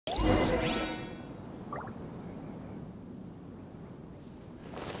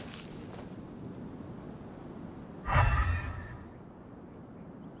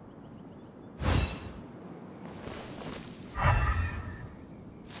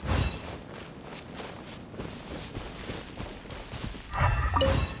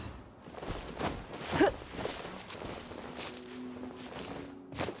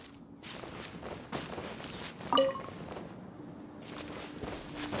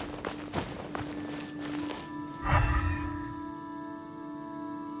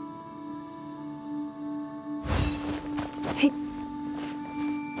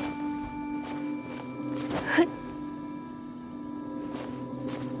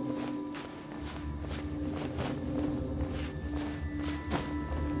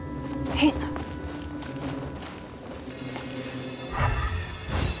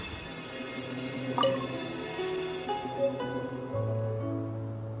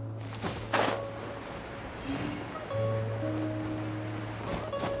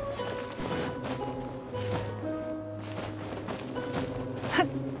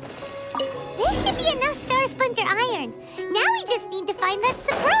be enough Starsplinter Iron. Now we just need to find that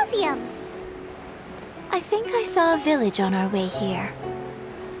Subrosium. I think I saw a village on our way here.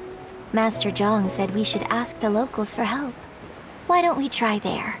 Master Zhang said we should ask the locals for help. Why don't we try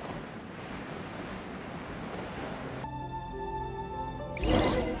there?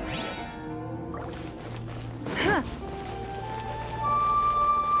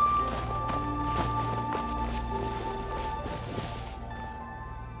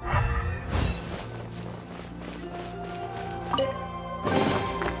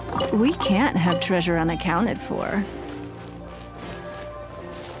 We can't have treasure unaccounted for.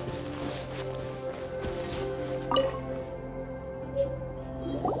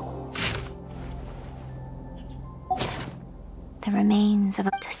 The remains of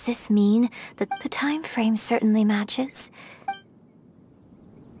a... Does this mean that the time frame certainly matches?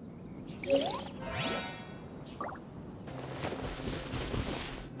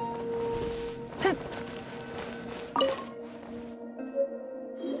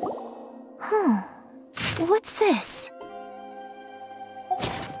 Huh. What's this?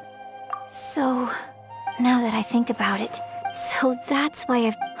 So, now that I think about it, so that's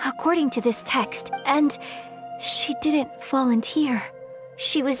why according to this text, and she didn't volunteer.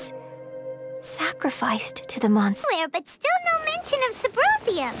 She was sacrificed to the monster. But still no mention of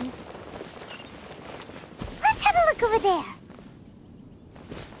Subrosium. Let's have a look over there.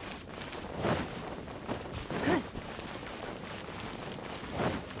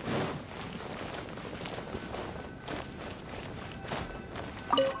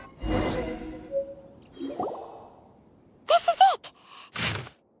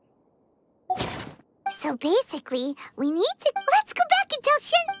 So basically, we need to... Let's go back and tell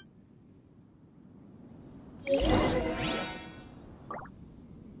Shin...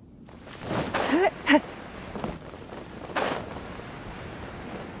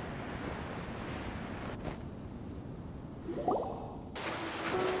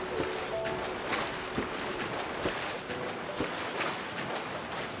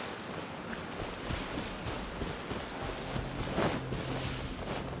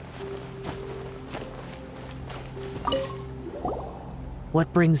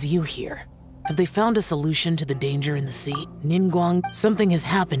 What brings you here? Have they found a solution to the danger in the sea? Ningguang, something has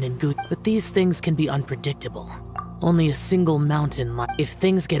happened in Gu, but these things can be unpredictable. Only a single mountain might... If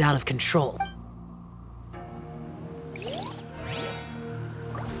things get out of control...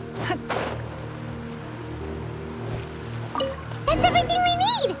 That's everything we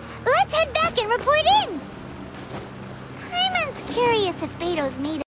need! Let's head back and report in! Paimon's curious if Beto's made